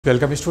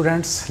Welcome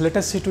students. Let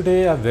us see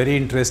today a very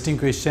interesting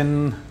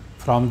question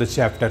from the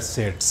chapter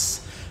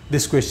sets.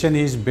 This question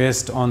is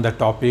based on the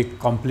topic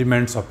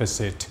complements of a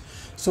set.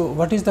 So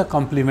what is the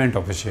complement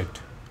of a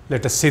set?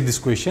 Let us see this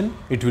question.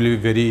 It will be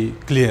very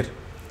clear.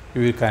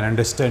 You can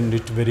understand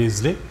it very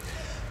easily.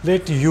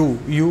 Let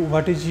U,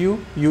 what is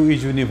U? U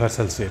is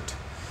universal set.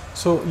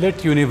 So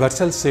let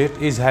universal set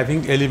is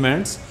having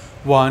elements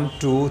 1,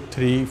 2,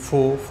 3,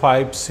 4,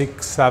 5,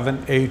 6,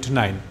 7, 8,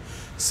 9.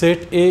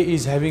 Set A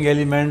is having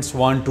elements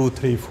 1, 2,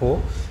 3,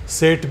 4,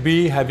 set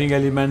B having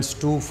elements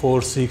 2,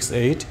 4, 6,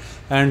 8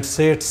 and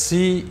set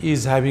C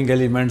is having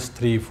elements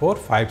 3, 4,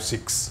 5,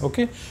 6.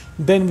 Okay.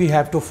 Then we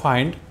have to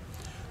find,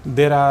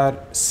 there are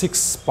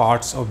 6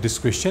 parts of this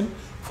question.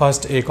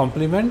 First A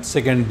complement,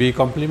 second B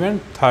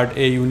complement, third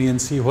A union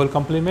C whole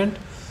complement,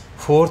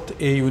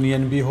 fourth A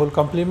union B whole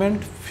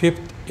complement,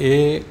 fifth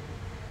A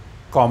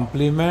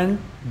complement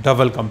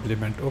double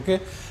complement, okay,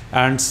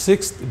 and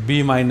sixth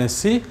B minus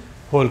C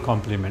whole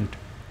complement.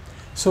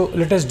 So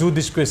let us do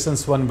these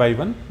questions one by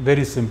one.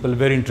 Very simple,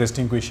 very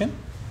interesting question.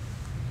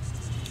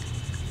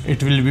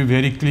 It will be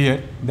very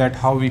clear that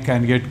how we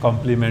can get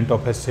complement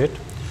of a set.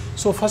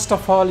 So first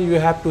of all, you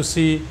have to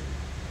see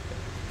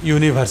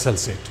universal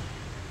set.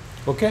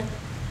 Okay,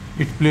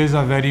 it plays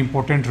a very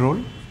important role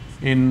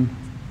in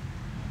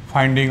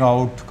finding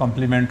out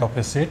complement of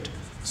a set.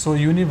 So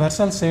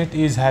universal set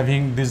is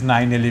having these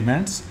 9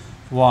 elements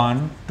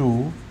 1,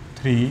 2,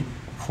 3,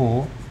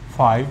 4,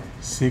 5,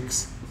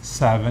 6,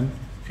 7,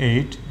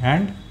 8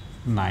 and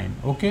 9.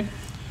 Okay,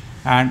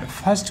 and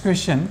first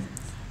question,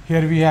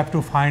 here we have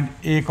to find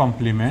A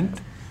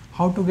complement.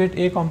 How to get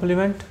A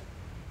complement?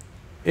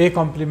 A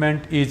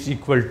complement is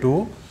equal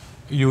to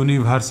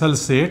universal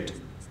set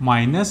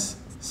minus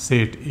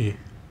set A.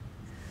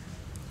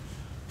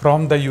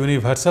 From the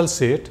universal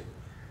set,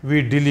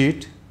 we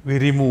delete, we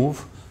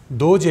remove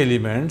those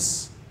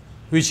elements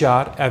which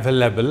are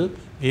available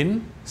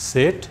in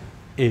set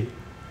A.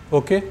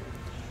 Okay.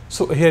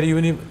 So here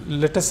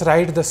let us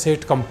write the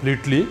set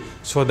completely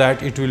so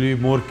that it will be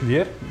more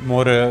clear,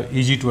 more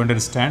easy to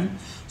understand.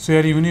 So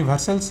here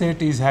universal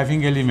set is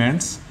having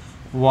elements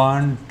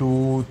 1,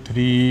 2,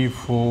 3,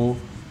 4,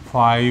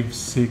 5,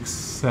 6,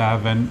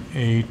 7,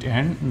 8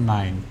 and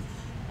 9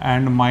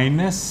 and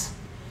minus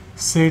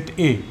set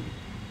A.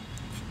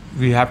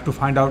 We have to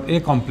find out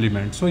A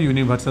complement. So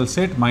universal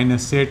set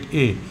minus set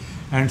A,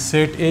 and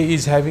set A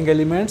is having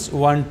elements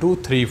 1, 2,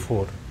 3,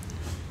 4.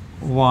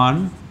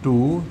 1,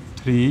 2,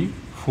 3,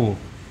 4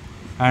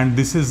 and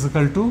this is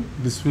equal to,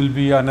 this will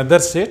be another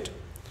set.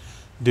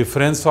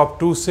 Difference of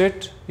two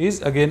set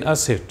is again a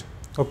set.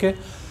 Okay.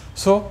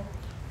 So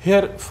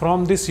here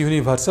from this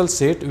universal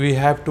set we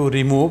have to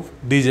remove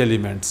these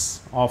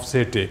elements of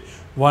set A.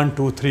 1,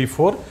 2, 3,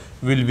 4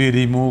 will be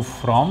removed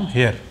from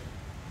here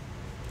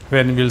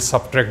when we will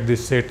subtract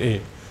this set A.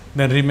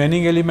 Then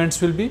remaining elements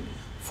will be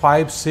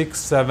 5, 6,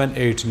 7,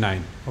 8,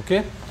 9.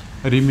 Okay.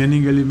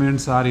 Remaining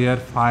elements are here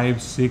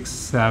 5, 6,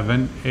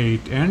 7,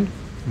 8 and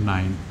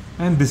 9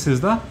 and this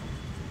is the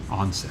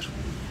answer.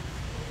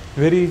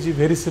 Very easy,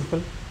 very simple.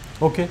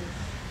 Okay.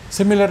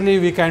 Similarly,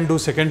 we can do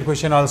second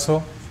question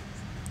also.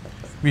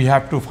 We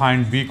have to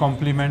find B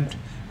complement,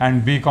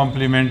 and B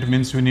complement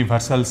means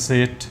universal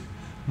set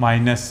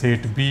minus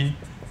set B.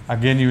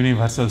 Again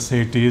universal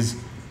set is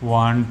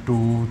 1,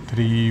 2,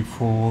 3,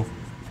 4,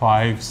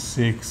 5,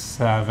 6,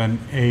 7,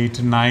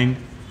 8, 9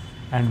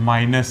 and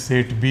minus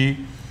set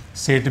B.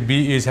 Set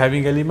B is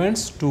having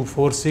elements 2,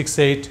 4, 6,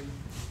 8.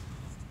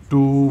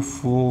 2,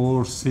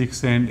 4,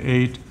 6 and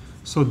 8.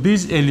 So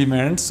these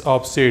elements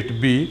of set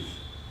B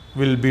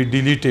will be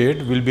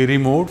deleted, will be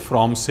removed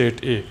from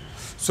set A.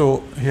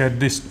 So here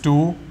this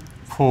 2,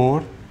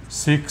 4,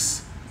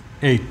 6,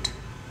 8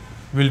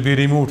 will be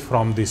removed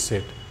from this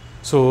set.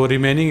 So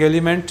remaining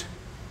element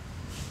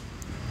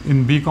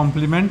in B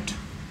complement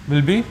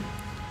will be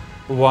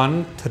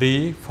 1,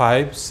 3,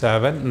 5,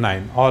 7,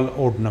 9, all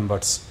odd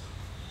numbers.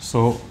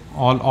 So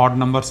all odd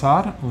numbers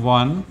are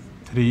 1,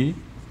 3,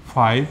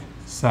 5,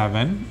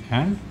 7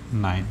 and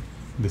 9.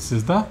 This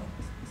is the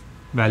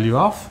value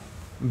of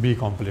B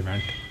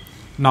complement.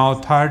 Now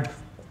third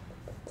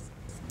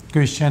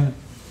question,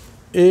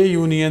 A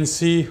union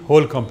C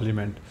whole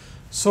complement.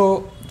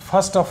 So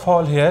first of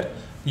all here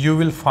you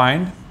will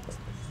find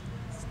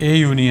A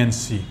union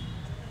C.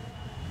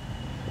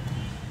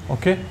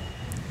 Okay,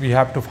 we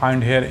have to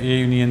find here A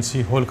union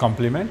C whole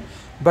complement,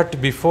 but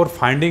before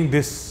finding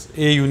this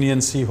A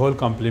union C whole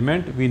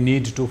complement we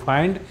need to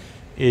find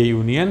A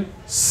union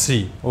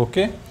C.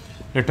 Okay,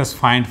 let us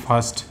find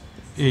first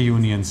A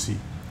union C.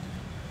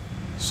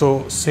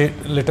 So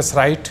let us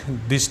write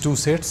these two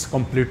sets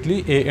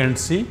completely, A and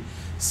C.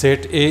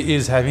 Set A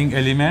is having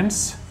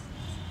elements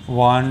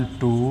 1,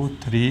 2,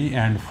 3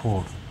 and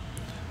 4.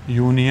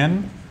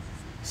 Union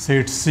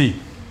set C.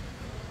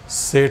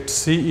 Set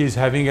C is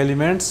having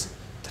elements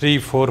 3,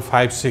 4,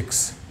 5,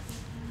 6.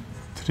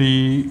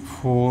 3,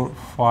 4,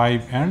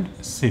 5 and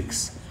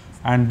 6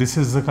 and this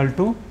is equal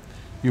to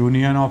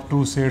union of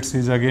two sets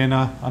is again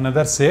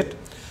another set.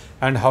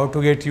 And how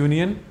to get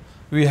union?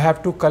 We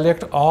have to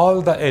collect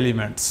all the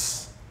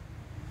elements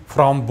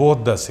from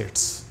both the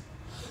sets.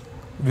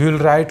 We will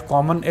write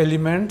common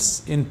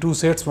elements in two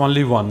sets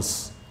only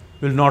once,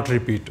 will not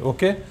repeat,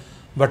 okay,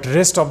 but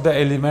rest of the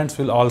elements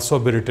will also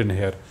be written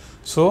here.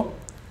 So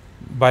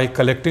by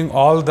collecting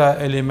all the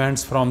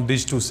elements from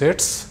these two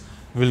sets,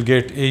 we will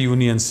get A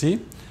union C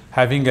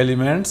having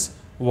elements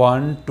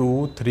 1,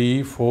 2,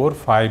 3, 4,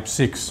 5,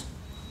 6.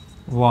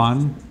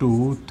 1,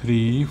 2,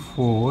 3,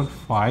 4,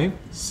 5,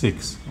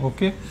 6.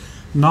 Okay.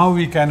 Now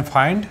we can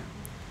find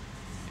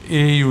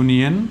A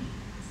union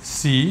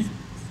C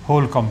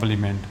whole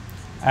complement,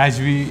 as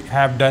we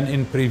have done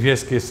in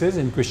previous cases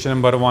in question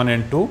number 1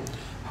 and 2.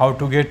 How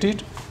to get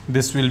it?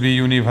 This will be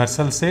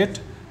universal set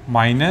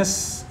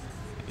minus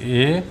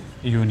A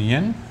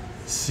union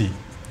C,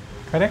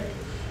 correct?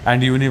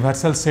 And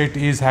universal set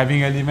is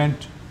having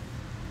element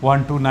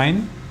 1 to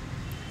 9.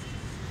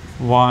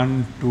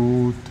 1,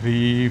 2,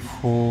 3,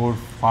 4,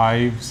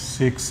 5,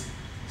 6,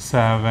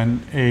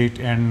 7, 8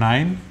 and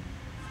 9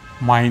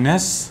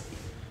 minus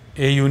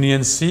A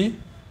union C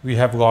we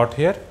have got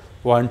here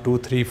 1, 2,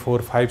 3, 4,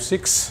 5,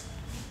 6.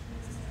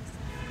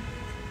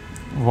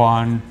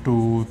 1,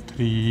 2,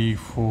 3,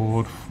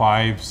 4,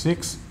 5,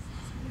 6.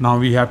 Now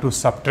we have to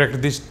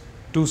subtract these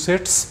two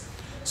sets.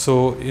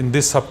 So in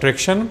this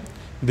subtraction,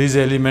 these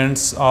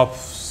elements of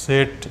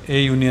set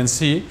A union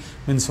C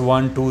means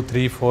 1, 2,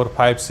 3, 4,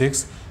 5,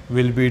 6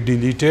 will be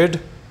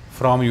deleted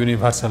from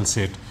universal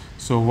set.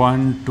 So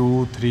 1,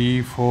 2,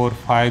 3, 4,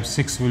 5,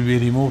 6 will be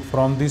removed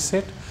from this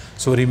set.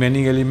 So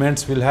remaining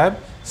elements will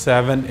have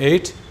 7,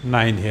 8,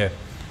 9 here.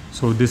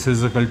 So this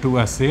is equal to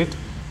a set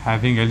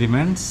having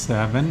elements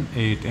 7,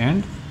 8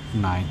 and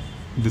 9.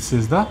 This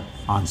is the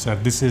answer.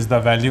 This is the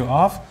value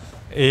of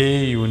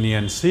A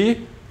union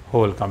C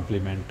whole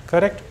complement,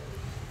 correct?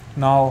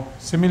 Now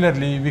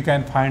similarly we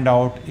can find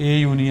out A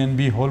union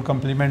B whole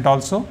complement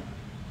also.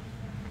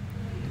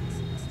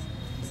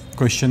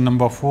 Question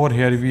number 4,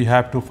 here we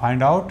have to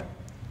find out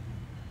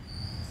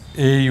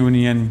A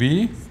union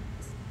B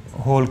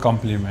whole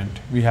complement.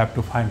 We have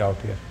to find out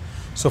here.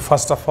 So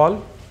first of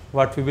all,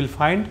 what we will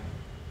find?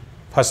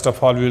 First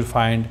of all, we will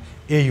find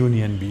A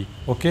union B.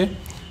 Okay.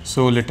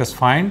 So let us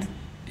find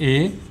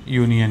A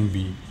union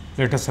B.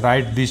 Let us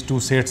write these two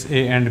sets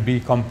A and B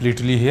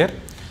completely here.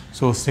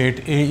 So set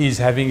A is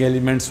having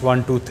elements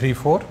 1, 2, 3,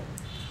 4.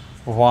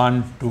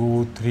 1,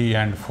 2, 3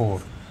 and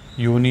 4.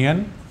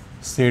 Union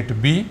set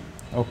B.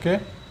 Okay.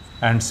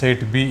 And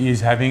set B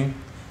is having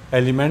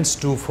elements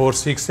 2, 4,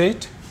 6,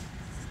 8.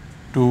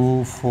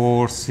 2,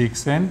 4,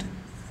 6 and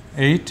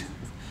 8.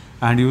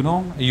 And you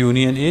know,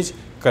 union is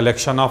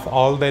collection of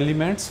all the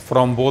elements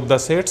from both the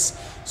sets.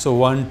 So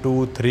 1,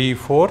 2, 3,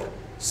 4,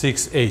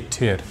 6, 8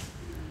 here.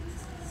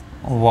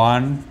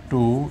 1,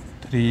 2,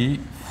 3,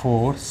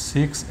 4,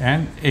 6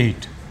 and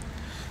 8.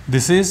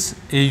 This is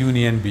A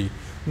union B.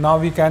 Now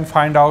we can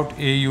find out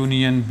A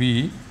union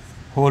B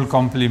whole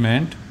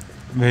complement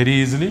very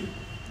easily.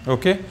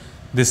 Okay.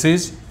 This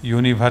is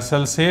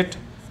universal set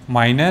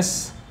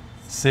minus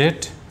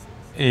set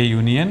A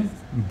union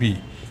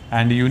B.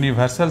 And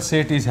universal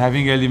set is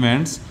having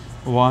elements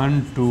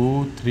 1,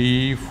 2,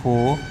 3,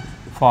 4,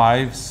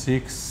 5,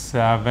 6,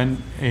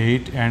 7,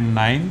 8 and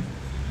 9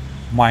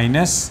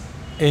 minus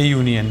A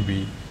union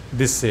B.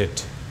 This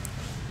set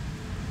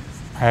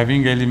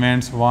having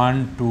elements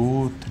 1,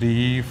 2,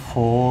 3,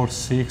 4,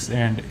 6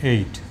 and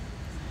 8.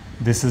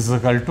 This is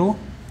equal to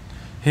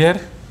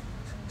here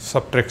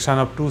subtraction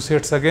of two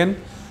sets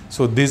again.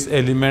 So these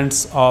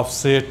elements of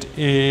set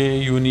A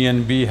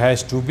union B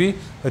has to be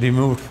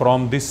removed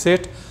from this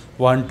set.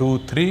 1, 2,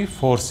 3,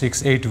 4,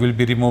 6, 8 will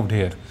be removed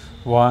here.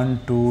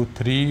 1, 2,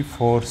 3,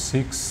 4,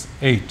 6,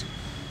 8.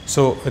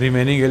 So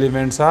remaining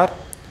elements are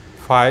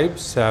 5,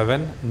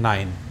 7,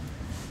 9.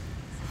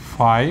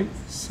 5,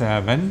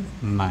 7,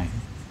 9.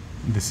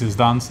 This is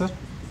the answer.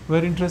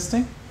 Very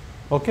interesting.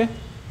 Okay.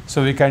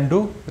 So we can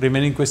do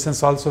remaining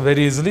questions also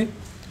very easily.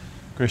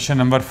 Question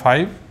number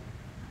 5.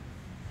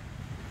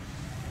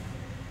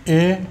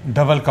 A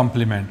double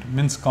complement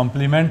means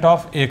complement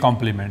of A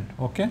complement.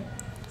 Okay.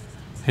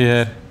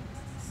 Here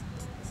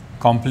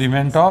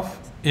complement of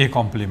A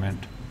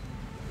complement.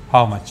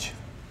 How much?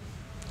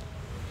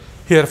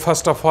 Here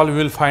first of all we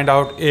will find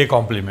out A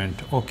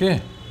complement.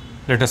 Okay.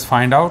 Let us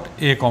find out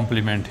A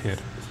complement here.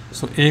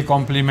 So A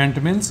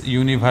complement means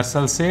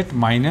universal set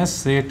minus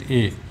set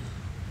A.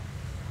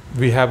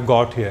 We have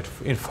got here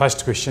in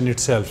first question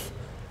itself.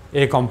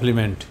 A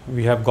complement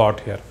we have got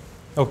here.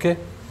 Okay.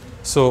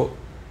 So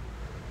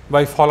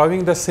by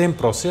following the same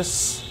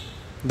process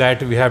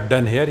that we have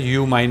done here,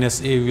 U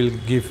minus A will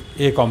give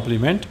A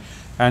complement,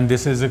 and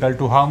this is equal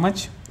to how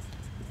much?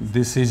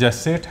 This is a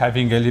set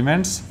having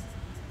elements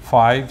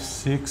 5,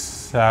 6,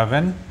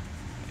 7,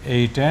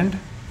 8 and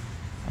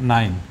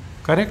 9,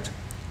 correct?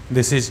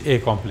 This is A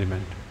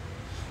complement.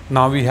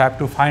 Now we have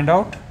to find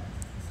out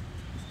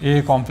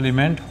A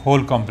complement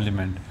whole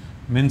complement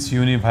means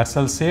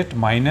universal set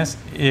minus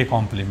A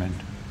complement.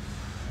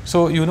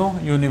 So you know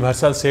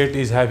universal set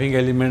is having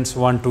elements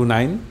 1 to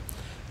 9,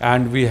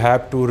 and we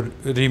have to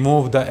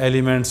remove the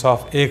elements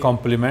of A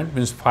complement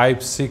means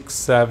 5, 6,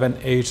 7,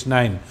 8,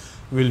 9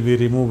 will be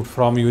removed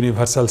from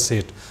universal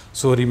set.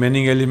 So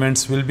remaining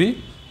elements will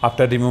be,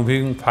 after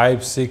removing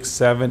 5, 6,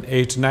 7,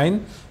 8,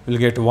 9, we'll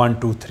get 1,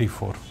 2, 3,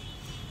 4.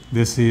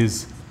 This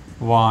is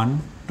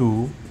 1,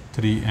 2,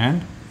 3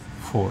 and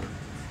 4.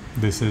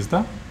 This is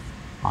the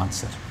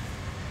answer.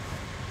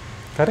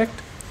 Correct?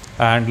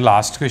 And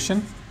last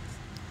question,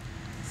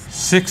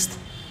 6th.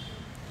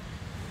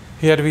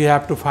 Here we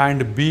have to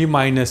find B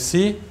minus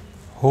C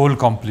whole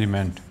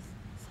complement.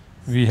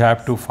 We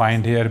have to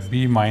find here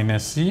B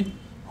minus C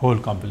whole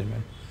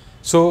complement.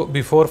 So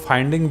before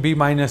finding B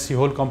minus C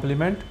whole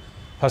complement,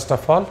 first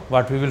of all,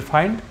 what we will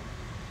find?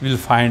 We will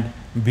find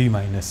B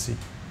minus C,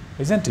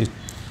 isn't it?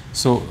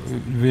 So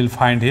we will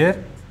find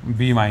here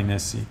B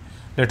minus C.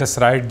 Let us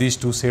write these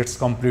two sets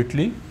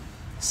completely.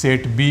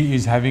 Set B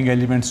is having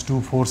elements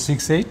 2, 4,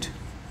 6, 8.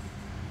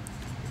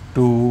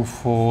 2,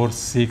 4,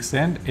 6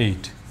 and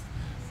 8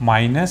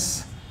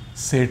 minus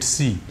set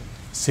C.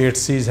 Set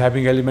C is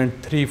having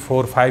element 3,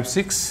 4, 5,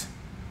 6.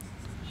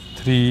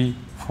 3,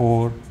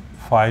 4,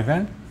 5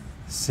 and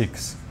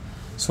 6.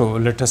 So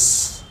let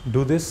us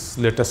do this.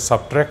 Let us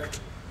subtract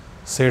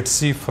set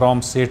C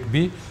from set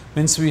B.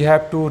 Means we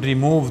have to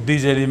remove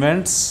these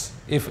elements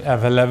if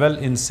available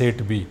in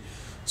set B.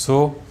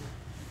 So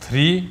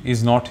 3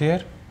 is not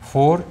here,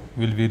 4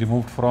 will be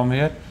removed from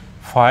here,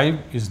 5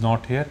 is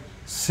not here,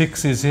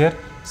 6 is here,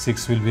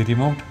 6 will be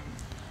removed.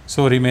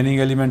 So remaining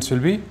elements will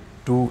be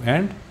 2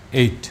 and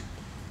 8.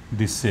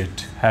 This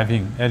set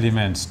having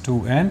elements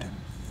 2 and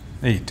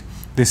 8.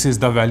 This is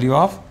the value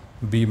of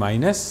B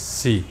minus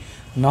C.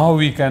 Now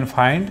we can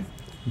find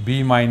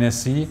B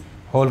minus C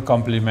whole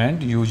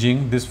complement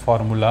using this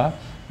formula,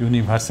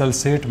 universal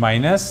set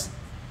minus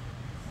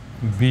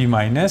B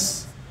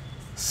minus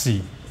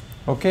C.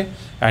 Okay,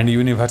 and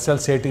universal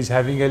set is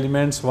having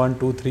elements 1,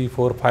 2, 3,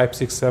 4, 5,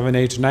 6, 7,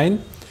 8,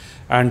 9,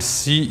 and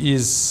C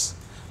is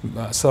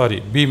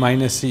B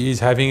minus C is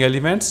having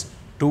elements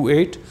 2,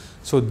 8.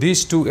 So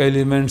these two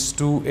elements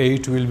 2,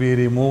 8 will be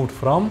removed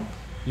from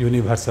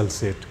universal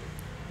set.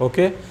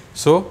 Okay,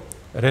 so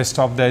rest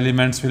of the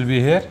elements will be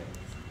here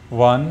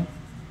 1,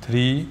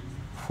 3,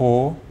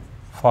 4,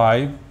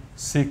 5,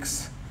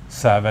 6,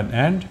 7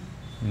 and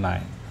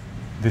 9.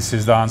 This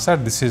is the answer.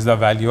 This is the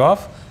value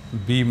of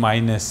B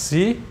minus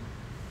C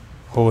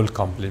whole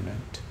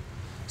complement.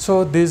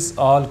 So these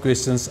all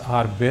questions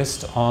are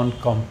based on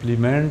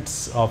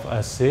complements of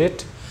a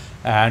set,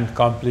 and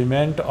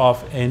complement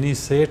of any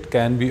set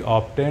can be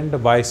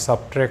obtained by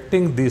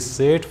subtracting this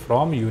set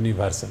from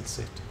universal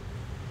set.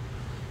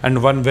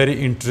 And one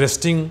very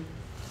interesting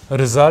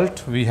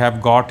result we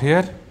have got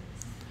here,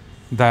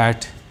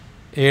 that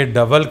a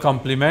double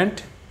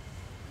complement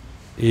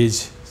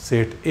is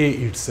set A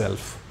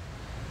itself.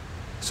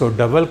 So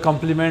double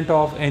complement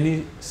of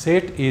any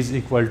set is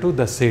equal to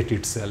the set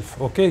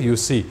itself. Okay, you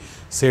see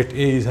set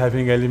A is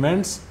having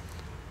elements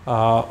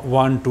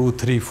 1, 2,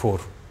 3, 4.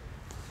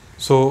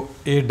 So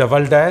A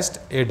double dashed,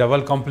 A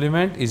double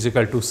complement is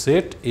equal to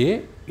set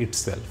A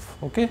itself.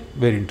 Okay,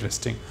 very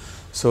interesting.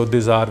 So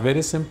these are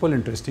very simple,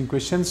 interesting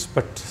questions,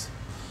 but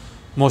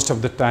most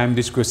of the time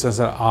these questions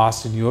are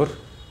asked in your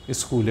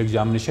school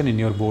examination, in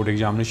your board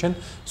examination.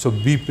 So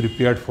be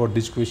prepared for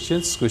these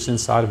questions.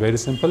 Questions are very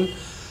simple.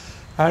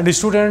 And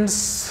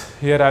students,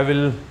 here I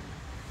will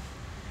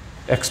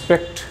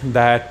expect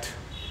that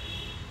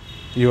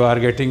you are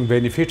getting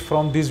benefit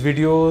from these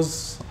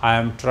videos. I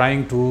am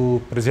trying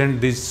to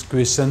present these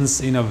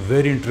questions in a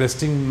very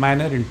interesting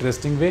manner,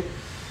 interesting way.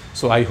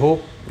 So I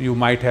hope you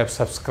might have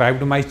subscribed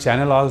to my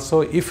channel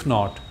also. If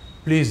not,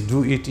 please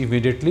do it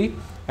immediately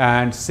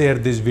and share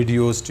these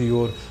videos to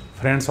your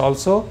friends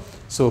also.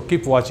 So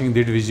keep watching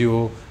this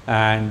video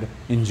and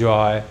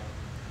enjoy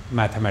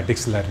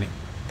mathematics learning.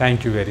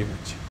 Thank you very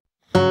much.